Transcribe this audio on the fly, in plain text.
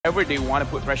wherever they want to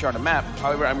put pressure on the map.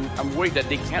 However, I'm worried that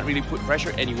they can't really put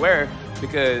pressure anywhere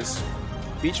because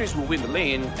Beatrice will win the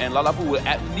lane and Lalapu will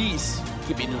at least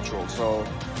keep it neutral. So,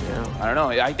 I don't know.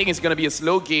 I think it's going to be a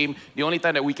slow game. The only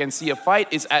time that we can see a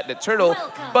fight is at the turtle.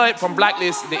 But from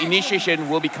Blacklist, the initiation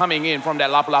will be coming in from that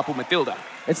Lapu Lapu Matilda.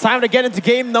 It's time to get into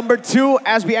game number 2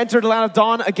 as we enter the Land of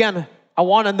Dawn. Again, I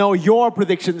want to know your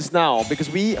predictions now because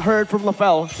we heard from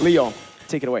LaFell. Leo,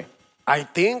 take it away. I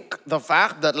think the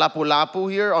fact that Lapu Lapu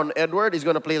here on Edward is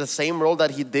going to play the same role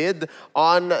that he did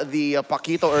on the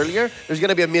Paquito earlier, there's going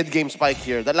to be a mid-game spike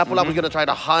here. That Lapu Lapu is going to try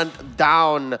to hunt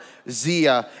down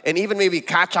Zia and even maybe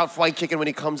catch out White Chicken when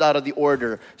he comes out of the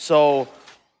order. So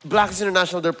Blacklist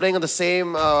International, they're playing on the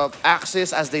same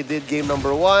axis as they did game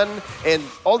number 1. And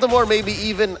all the more maybe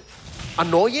even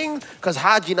annoying because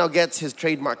Haji now gets his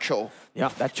trademark show. Yeah,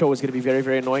 that show is going to be very,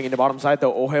 very annoying. In the bottom side,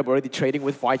 though, Oheb already trading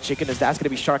with White Chicken as that's going to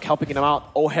be Shark helping him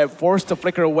out. Oheb forced to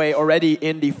flicker away already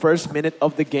in the first minute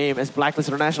of the game as Blacklist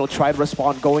International tried to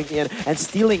respond, going in and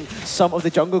stealing some of the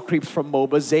jungle creeps from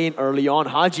Moba Zane early on.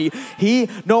 Haji, he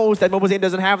knows that Moba Zane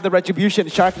doesn't have the retribution.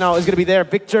 Shark now is going to be there.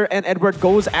 Victor and Edward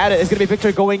goes at it. It's going to be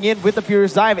Victor going in with the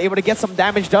Furious Dive, able to get some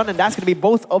damage done, and that's going to be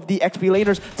both of the XP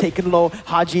laners taken low.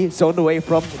 Haji zoned away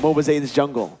from Moba Zane's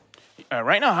jungle.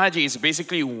 Right now, Haji is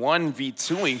basically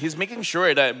 1v2ing. He's making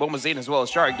sure that Bomazane as well as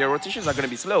Shark, their rotations are going to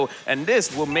be slow, and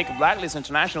this will make Blacklist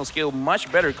International skill much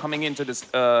better coming into this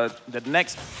the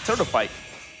next turtle fight.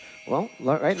 Well,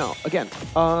 right now, again,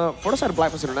 for the side of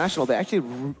Blacklist International, they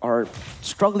actually are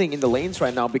struggling in the lanes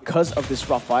right now because of this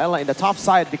Rafaela. In the top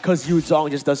side, because Yu Zhong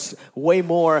just does way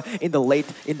more in the late,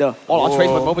 in the all-out trade.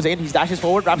 But Moba Zane, he dashes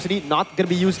forward. Rhapsody not going to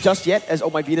be used just yet as Oh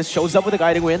My Venus shows up with a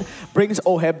guiding wind, brings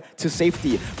Oheb to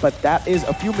safety. But that is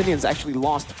a few minions actually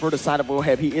lost for the side of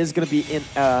Oheb. He is going to be in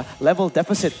a level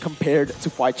deficit compared to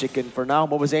White Chicken. For now,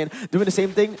 Moba Zane doing the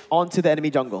same thing onto the enemy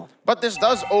jungle. But this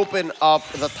does open up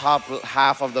the top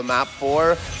half of the map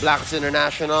for Blacklist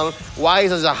International.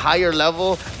 Wise is a higher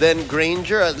level than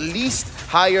Granger, at least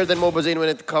higher than Mobazane when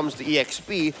it comes to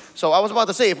EXP. So I was about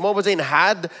to say, if Mobazane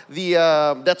had the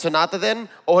that Sonata then,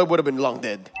 Oheb would have been long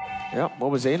dead. Yeah,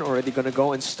 Moba Zane already going to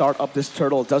go and start up this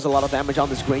turtle. Does a lot of damage on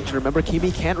this Granger. Remember,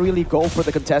 Kimi can't really go for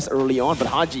the contest early on, but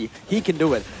Haji, he can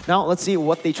do it. Now, let's see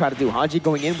what they try to do. Haji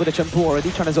going in with a Champu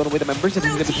already, trying to zone away the members, and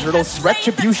he's going to be Turtle's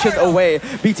Retribution away.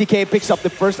 BTK picks up the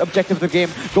first objective of the game,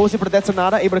 goes in for the Death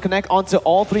Sonata, able to connect onto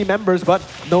all 3 members, but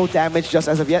no damage just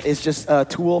as of yet. It's just a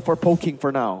tool for poking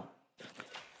for now.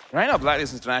 Right now,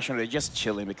 Blacklist International, they're just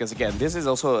chilling because, again, this is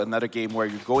also another game where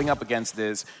you're going up against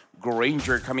this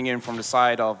Granger coming in from the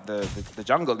side of the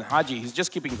jungle. And Haji, he's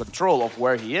just keeping control of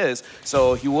where he is,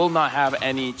 so he will not have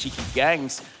any cheeky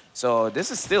gangs. So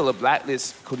this is still a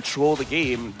Blacklist control the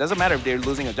game. Doesn't matter if they're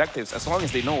losing objectives. As long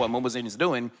as they know what Mobazane is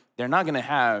doing, they're not going to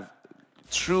have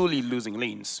truly losing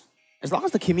lanes. As long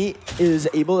as the Kimi is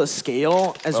able to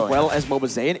scale as well as Moba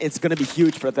Zane, it's going to be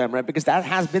huge for them, right? Because that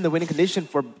has been the winning condition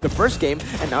for the first game,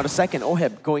 and now the second.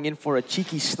 Oheb going in for a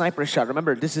cheeky sniper shot.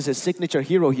 Remember, this is his signature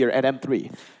hero here at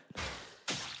M3.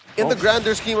 In the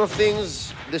grander scheme of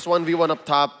things, this 1v1 up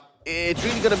top, it's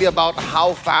really going to be about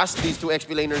how fast these 2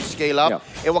 XP laners scale up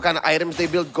and what kind of items they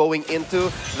build going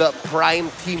into the prime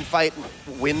team fight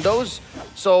windows.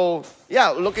 So, yeah,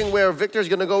 looking where Victor's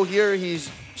going to go here,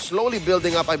 he's slowly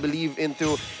building up, I believe,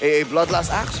 into a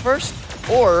Bloodlust Axe first,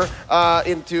 or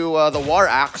into the War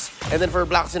Axe. And then for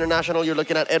Blacklist International, you're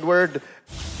looking at Edward.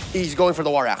 He's going for the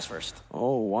War Axe first.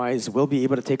 Oh, Wise will be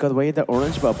able to take away the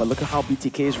orange buff, but look at how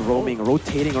BTK is roaming,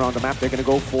 rotating around the map. They're going to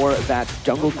go for that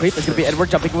jungle creep. It's going to be Edward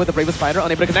jumping in with the Bravest Spider,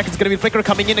 unable to connect. It's going to be Flicker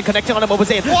coming in and connecting on the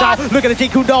Mobazane. Now, look at the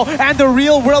Jake Kundo and the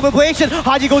real world ablation.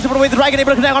 Haji goes over the way the Dragon,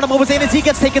 able to connect on the Mobazane as he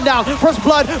gets taken down. First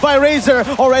blood by Razor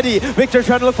already. Victor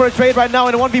trying to look for a trade right now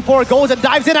in a 1v4, goes and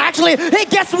dives in. Actually, he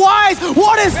gets Wise.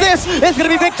 What is this? It's going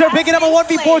to be Victor picking up a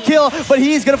 1v4 kill, but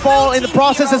he's going to fall in the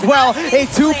process as well. A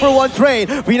 2-for-1 trade.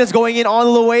 Venus going in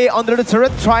all the way under the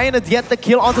turret, trying to get the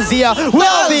kill onto Zia.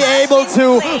 Will be able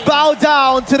to bow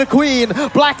down to the Queen.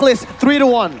 Blacklist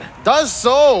 3-1. Does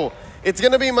so. It's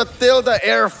going to be Matilda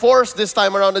Air Force this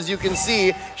time around, as you can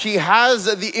see. She has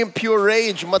the Impure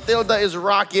Rage. Matilda is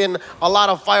rocking a lot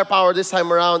of firepower this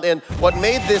time around. And what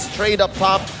made this trade up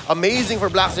top amazing for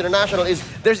Blacklist International is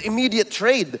there's immediate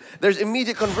trade. There's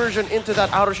immediate conversion into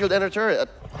that outer shield ender turret.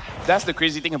 That's the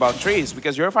crazy thing about trades,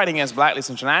 because you're fighting against Blacklist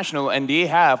International, and they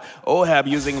have Oheb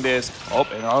using this. White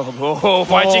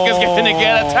Chicken's going to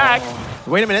get attacked.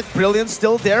 Wait a minute, Brilliant's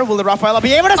still there. Will the Rafaela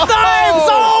be able to snipe?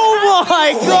 Oh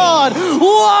my god!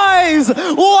 Wise!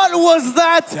 What was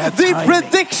that? The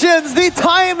predictions, the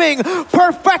timing,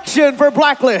 perfection for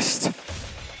Blacklist.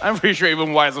 I'm pretty sure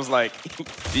even Wise was like,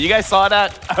 you guys saw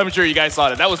that? I'm sure you guys saw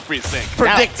that. That was pretty sick.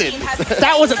 Predicted.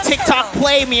 That was a TikTok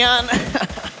play, man.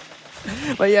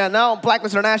 But yeah, now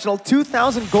Blacklist International,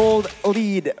 2,000 gold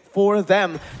lead for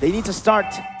them. They need to start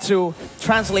to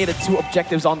translate it to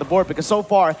objectives on the board because so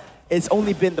far, it's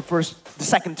only been the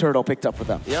second turtle picked up for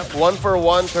them. Yep,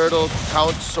 1-for-1 turtle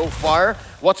count so far.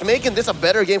 What's making this a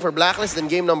better game for Blacklist than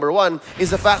game number 1 is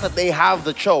the fact that they have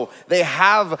the Cho. They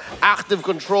have active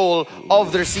control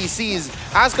of their CCs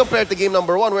as compared to game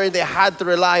number 1 where they had to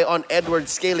rely on Edward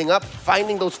scaling up,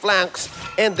 finding those flanks,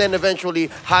 and then eventually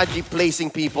Haji placing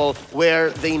people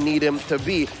where they need him to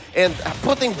be. And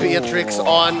putting Beatrix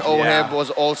on Oheb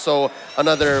was also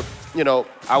another, you know,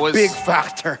 big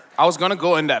factor. I was going to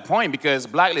go in that point because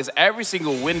Blacklist, every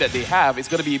single win that they have is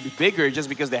going to be bigger just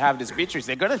because they have this Beatrix.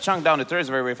 They're going to chunk down the turrets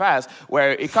very, very fast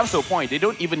where it comes to a point they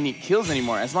don't even need kills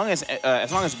anymore. As long as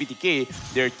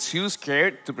BTK, they're too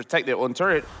scared to protect their own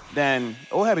turret, then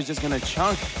Oheb is just going to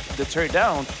chunk the turret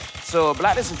down. So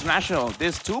Blacklist International,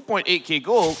 this 2.8k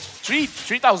gold,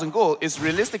 3,000 gold is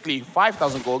realistically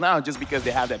 5,000 gold now just because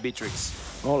they have that Beatrix.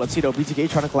 Oh, let's see though. BTK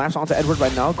trying to collapse onto Edward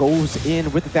right now. Goes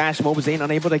in with the dash. Mobazane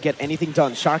unable to get anything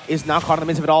done. Shark is now caught in the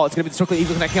midst of it all. It's going to be the circle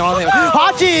evil connecting on him.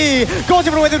 Haji goes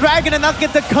in with the dragon and not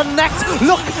get the connect.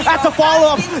 Look at the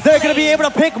follow-up. They're going to be able to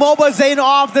pick Mobazane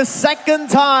off the second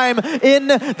time in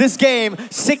this game.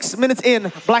 6 minutes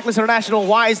in. Blacklist International,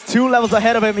 Wise 2 levels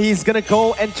ahead of him. He's going to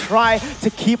go and try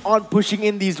to keep on pushing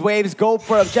in these waves. Go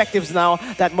for objectives now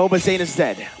that Mobazane is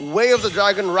dead. Way of the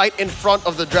dragon right in front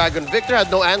of the dragon. Victor had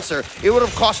no answer. It would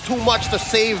have cost too much to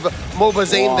save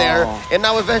Mobazane there. And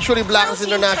now eventually Blacklist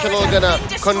International gonna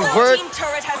convert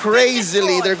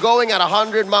crazily. They're going at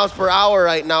 100 miles per hour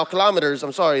right now. Kilometers,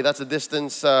 I'm sorry, that's a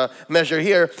distance measure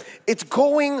here. It's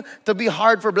going to be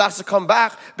hard for Blacklist to come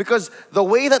back because the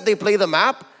way that they play the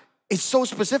map is so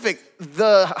specific.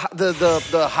 The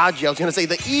Haji, I was gonna say,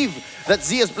 the Eve that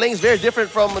Z is playing is very different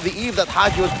from the Eve that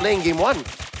Haji was playing game 1.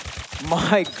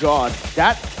 My God,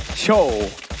 that Cho.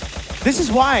 This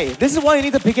is why you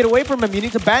need to pick it away from him. You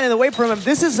need to ban it away from him.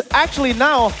 This is actually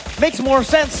now makes more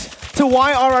sense to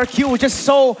why RRQ was just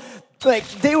so, like,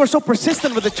 they were so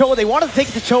persistent with the Cho. They wanted to take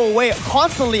the Cho away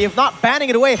constantly, if not banning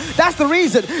it away. That's the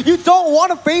reason. You don't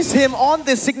want to face him on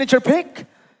this signature pick.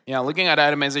 Yeah, looking at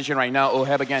itemization right now,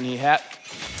 Oheb again, he has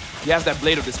that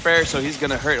Blade of Despair, so he's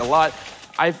gonna hurt a lot.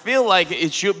 I feel like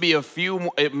it should be a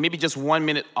few, maybe just 1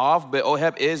 minute off, but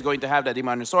Oheb is going to have that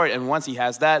Demon Sword, and once he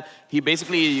has that, he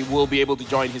basically will be able to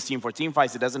join his team for team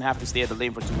fights. He doesn't have to stay at the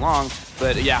lane for too long.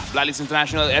 But yeah, Blacklist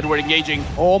International, Edward engaging.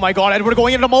 Oh my God, Edward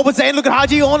going into Mobazane. Look at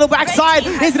Haji on the backside.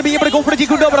 He's going to be able to go for the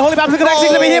Jikundo, but Holy Baptist connects.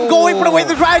 It's going to be him going for the way of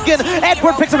the dragon.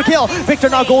 Edward picks up a kill. Victor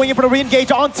now going in for the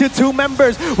re-engage onto 2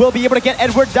 members. Will be able to get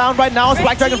Edward down right now. As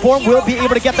Black Dragon form will be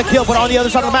able to get the kill, but on the other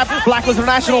side of the map, Blacklist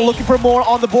International looking for more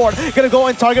on the board. Going to go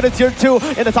and target a tier 2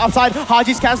 in the top side.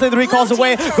 Haji's canceling the recalls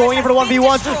away, going in for the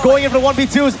 1v1, going in for the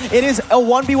 1v2s. It is a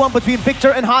 1v1 between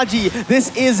Victor and Haji.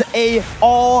 This is a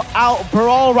all-out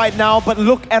brawl right now, but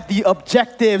look at the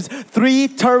objectives. 3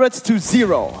 turrets to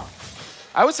 0.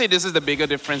 I would say this is the bigger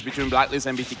difference between Blacklist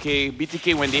and BTK.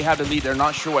 BTK, when they have the lead, they're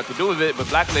not sure what to do with it, but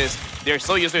Blacklist, they're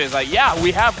so used to it. It's like, yeah,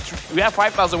 we have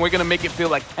 5,000, we're gonna make it feel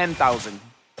like 10,000.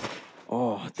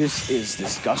 Oh, this is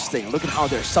disgusting. Look at how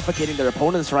they're suffocating their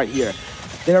opponents right here.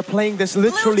 They're playing this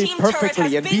literally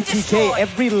perfectly, and BTK,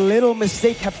 every little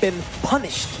mistake have been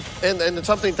punished. And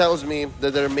something tells me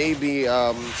that there may be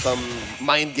some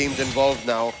mind games involved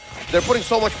now. They're putting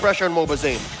so much pressure on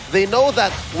Mobazane. They know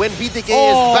that when BTK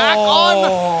is back on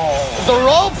the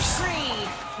ropes,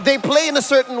 they play in a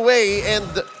certain way,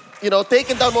 and you know,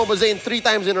 taking down Mobazane 3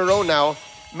 times in a row now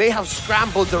may have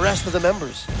scrambled the rest of the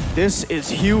members. This is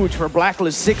huge for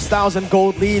Blacklist. 6,000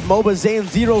 gold lead. Mobazane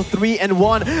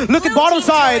 0-3-1. Look at bottom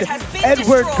side.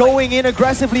 Edward going in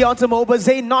aggressively onto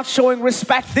Mobazane, not showing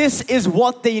respect. This is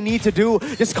what they need to do.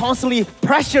 Just constantly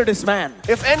pressure this man.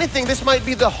 If anything, this might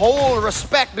be the whole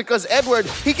respect because Edward,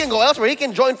 he can go elsewhere. He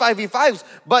can join 5v5s,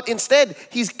 but instead,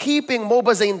 he's keeping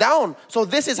Mobazane down. So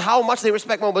this is how much they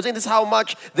respect Mobazane. This is how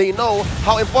much they know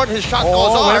how important his shot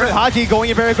calls are. Haji going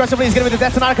in very aggressively. He's going to be the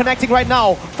Death Sonata connecting right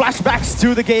now. Flashbacks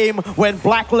to the game when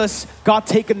Blacklist got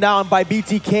taken down by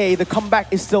BTK. The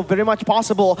comeback is still very much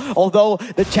possible, although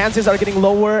the chances are getting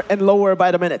lower and lower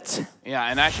by the minute. Yeah,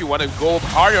 and actually want to go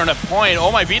harder on a point.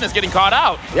 Oh my Venus getting caught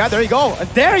out. Yeah, there you go. And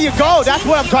there you go. That's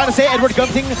what I'm trying to say. Edward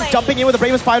jumping in with the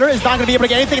bravest fighter is not going to be able to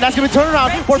get anything. That's going to be a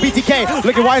turnaround for BTK.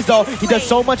 Look at Wise though. He does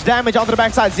so much damage onto the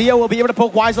backside. Zio will be able to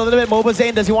poke Wise a little bit.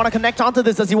 Mobazane, does he want to connect onto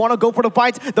this? Does he want to go for the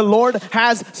fight? The Lord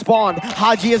has spawned.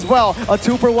 Haji as well. A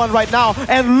 2-for-1 right now.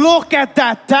 And look at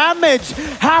that damage.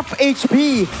 Half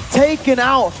HP taken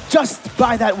out just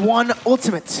by that one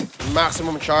ultimate.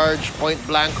 Maximum charge, point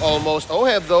blank almost.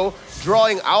 Oheb though,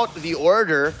 drawing out the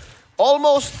order.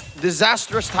 Almost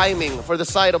disastrous timing for the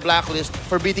side of Blacklist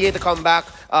for BTA to come back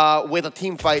with a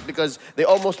team fight because they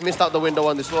almost missed out the window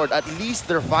on this Lord. At least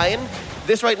they're fine.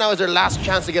 This right now is their last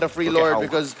chance to get a free Lord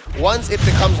because once it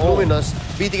becomes luminous,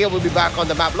 BTK will be back on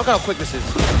the map. Look at how quick this is.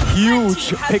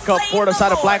 Huge pickup for the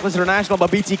side of Blacklist International,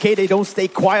 but BTK, they don't stay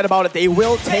quiet about it. They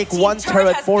will take one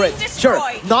turret for it. Sure,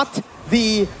 not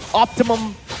the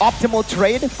optimal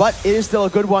trade, but it is still a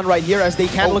good one right here as they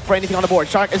can't look for anything on the board.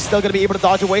 Shark is still going to be able to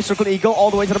dodge away. Circle Eagle all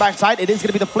the way to the backside. It is going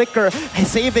to be the Flicker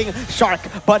saving Shark,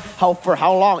 but for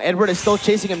how long? Edward is still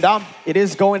chasing him down. It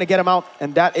is going to get him out,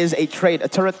 and that is a trade, a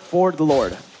turret for the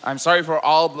Lord. I'm sorry for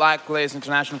all Blacklist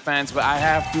International fans, but I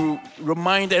have to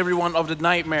remind everyone of the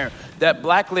nightmare that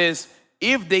Blacklist,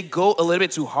 if they go a little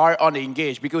bit too hard on the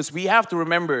engage, because we have to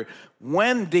remember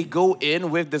when they go in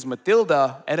with this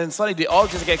Matilda and then suddenly they all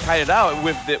just get kited out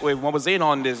with Mobazane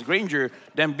on this Granger,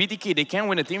 then BTK, they can't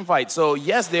win a team fight. So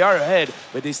yes, they are ahead,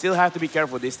 but they still have to be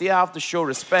careful. They still have to show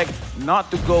respect,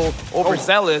 not to go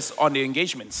overzealous on the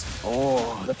engagements.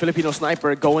 Oh, the Filipino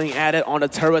sniper going at it on the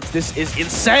turrets. This is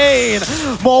insane.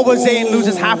 Mobazane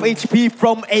loses half HP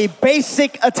from a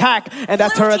basic attack, and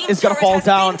that turret is going to fall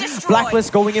down.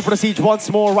 Blacklist going in for the siege once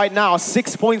more right now.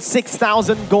 6.6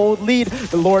 thousand gold lead.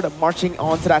 The Lord marching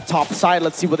onto that top side.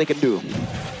 Let's see what they can do.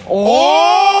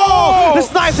 Oh! The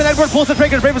snipes and Edward pulls the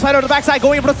trigger. The bravest fighter on the backside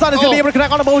going in for the sun is going to be able to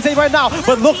connect on the Mosaic right now.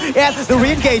 But look at the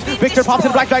re-engage. Victor pops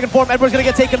in Black Dragon form. Edward's going to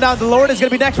get taken down. The Lord is going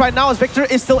to be next right now as Victor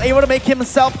is still able to make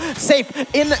himself safe.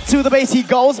 Into the base he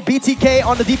goes. BTK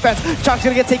on the defense. Chuck's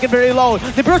going to get taken very low.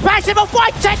 The Bruce bash him a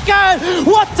white chicken!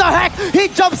 What the heck? He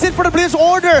jumps in for the Blitz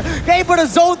order. Able to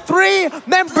zone 3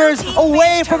 members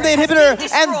away from the inhibitor.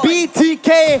 And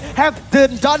BTK have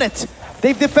done it.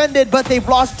 They've defended, but they've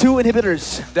lost 2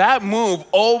 inhibitors. That move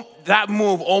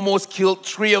almost killed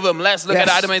 3 of them. Let's look at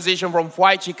the itemization from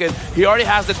White Chicken. He already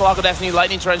has the Clock of Destiny,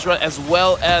 Lightning Tarantula, as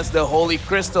well as the Holy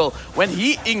Crystal. When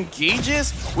he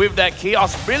engages with that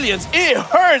Chaos Brilliance, it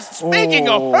hurts. Speaking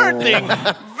of hurting,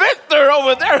 Victor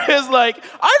over there is like,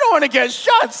 I don't want to get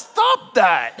shot. Stop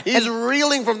that. He's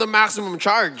reeling from the maximum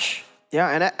charge. Yeah,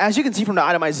 and as you can see from the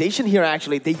itemization here,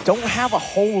 actually, they don't have a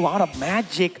whole lot of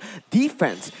magic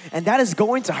defense. And that is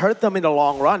going to hurt them in the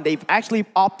long run. They've actually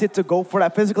opted to go for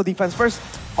that physical defense first.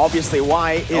 Obviously,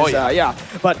 Y is,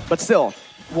 but still,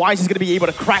 Wise is going to be able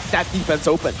to crack that defense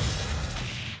open.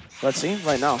 Let's see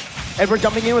right now. Edward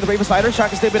jumping in with the Raven Spider.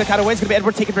 Shark is still a bit of cut away. It's going to be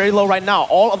Edward taken very low right now.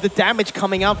 All of the damage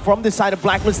coming out from this side of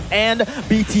Blacklist and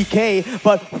BTK,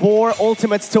 but 4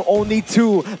 ultimates to only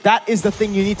 2. That is the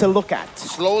thing you need to look at.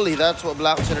 Slowly, that's what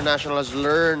Blacklist International has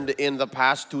learned in the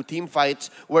past 2 team fights,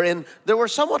 wherein they were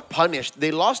somewhat punished.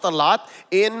 They lost a lot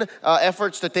in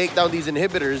efforts to take down these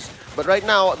inhibitors, but right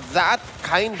now, that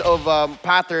kind of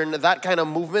pattern, that kind of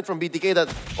movement from BTK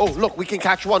that, oh, look, we can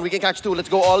catch 1, we can catch 2, let's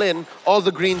go all in. All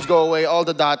the greens go away, all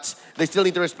the dots. They still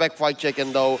need to respect White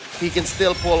Chicken, though. He can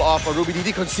still pull off a Ruby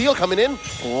DD. Conceal coming in.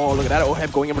 Oh, look at that.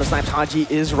 Oheb going in for the snipes. Haji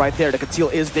is right there. The Conceal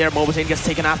is there. Mobazane gets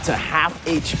taken out to half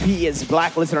HP as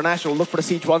Blacklist International look for the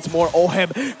siege once more.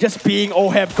 Oheb just being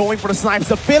Oheb, going for the snipes.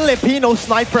 The Filipino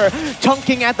sniper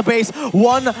chunking at the base.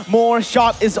 1 more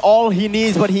shot is all he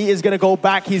needs, but he is going to go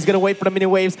back. He's going to wait for the mini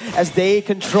waves as they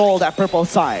control that purple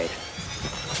side.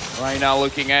 Right now,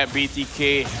 looking at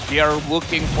BTK, they are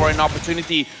looking for an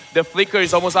opportunity. The Flicker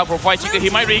is almost out for White Chicken. He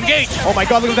might re-engage. Oh my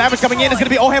god, look at the damage coming in. It's going to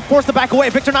be Oheb forced to back away.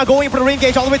 Victor now going for the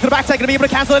re-engage all the way to the backside. Going to be able to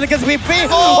cancel it against VP.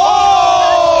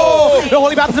 Oh! The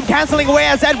Holy Baptism canceling away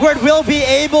as Edward will be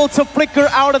able to flicker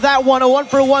out of that one. A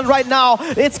 1-for-1 right now.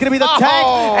 It's going to be the tag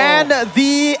and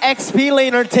the XP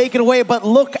laner taken away. But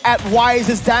look at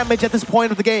Wise's damage at this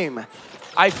point of the game.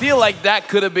 I feel like that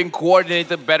could have been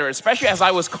coordinated better, especially as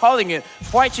I was calling it.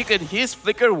 White Chicken, his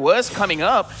Flicker was coming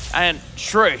up, and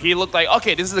sure, he looked like,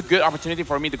 okay, this is a good opportunity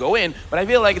for me to go in, but I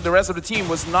feel like the rest of the team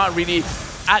was not really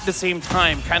at the same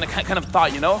time, kind of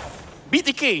thought, you know?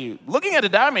 BTK, looking at the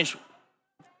damage,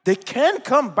 they can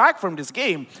come back from this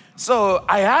game. So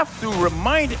I have to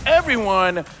remind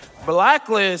everyone,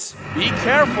 Blacklist, be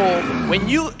careful. When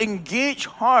you engage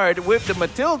hard with the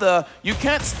Matilda, you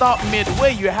can't stop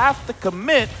midway. You have to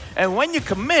commit. And when you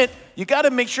commit, you got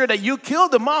to make sure that you kill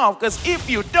them off, because if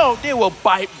you don't, they will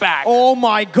bite back. Oh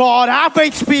my god, half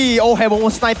HP! Oheb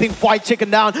almost sniping White Chicken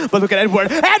down, but look at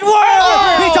Edward. Edward!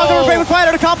 He down to Brave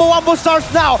Fighter, the combo almost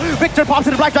starts now. Victor pops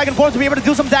in the Black Dragon form to be able to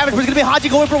do some damage, but it's going to be Haji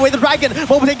going for away the Dragon.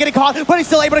 Mobazane getting caught, but he's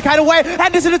still able to kite away,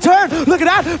 and this is the turn! Look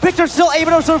at that! Victor's still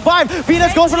able to survive.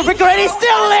 Venus goes for the Victor, and he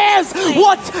still lives!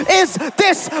 What is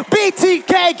this?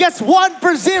 BTK gets 1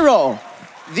 for 0.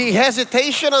 The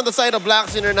hesitation on the side of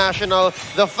Blacks International,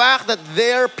 the fact that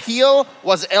their peel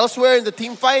was elsewhere in the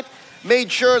team fight,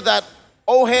 made sure that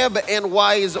Oheb and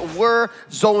Wise were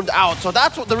zoned out. So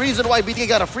that's the reason why BTK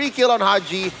got a free kill on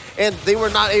Haji, and they were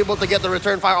not able to get the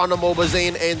return fire on the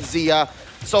Mobazane and Zia.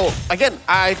 So, again,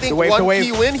 I think one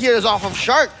key win here is off of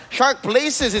Shark. Shark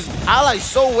places his allies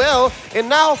so well, and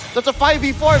now that's a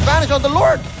 5v4 advantage on the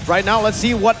Lord. Right now, let's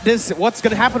see what's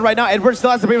going to happen right now. Edward still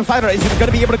has the Brave Fighter. He's going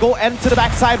to be able to go into the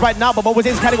backside right now, but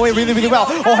Mobazane is cutting away really, really well.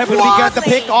 Oheb going to get the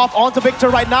pick off onto Victor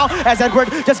right now, as Edward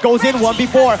just goes in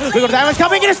 1v4. Look at the damage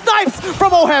coming in, snipes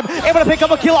from Oheb. Able to pick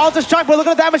up a kill onto Shark, but look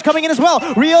at the damage coming in as well.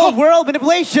 Real world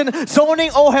manipulation,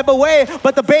 zoning Oheb away,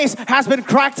 but the base has been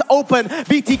cracked open.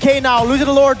 BTK now, losing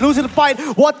the Lord, losing the fight.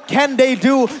 What can they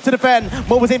do to defend?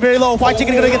 Mobazane very low. White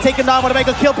Chicken gonna get taken down. Want to make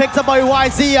a kill, picked up by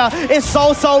YZ. Is so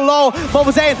low.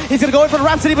 Mobazane, he's gonna go in for the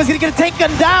Rhapsody, but he's gonna get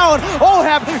taken down.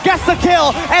 Oheb gets the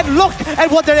kill, and look at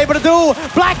what they're able to do.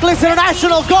 Blacklist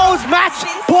International goes match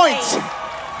point.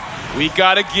 We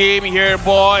got a game here,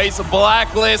 boys.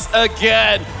 Blacklist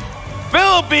again.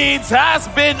 Philippines has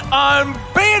been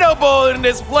unbeatable in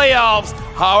this playoffs.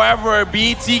 However,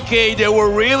 BTK, they were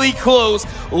really close.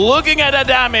 Looking at the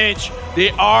damage, they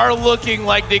are looking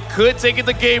like they could take it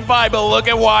to game 5, but look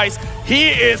at Wise. He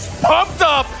is pumped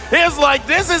up. He's like,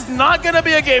 this is not going to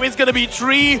be a game. It's going to be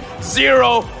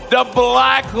 3-0. The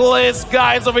Blacklist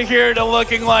guys over here, they're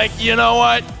looking like, you know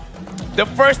what? The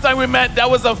first time we met, that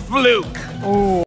was a fluke. Ooh.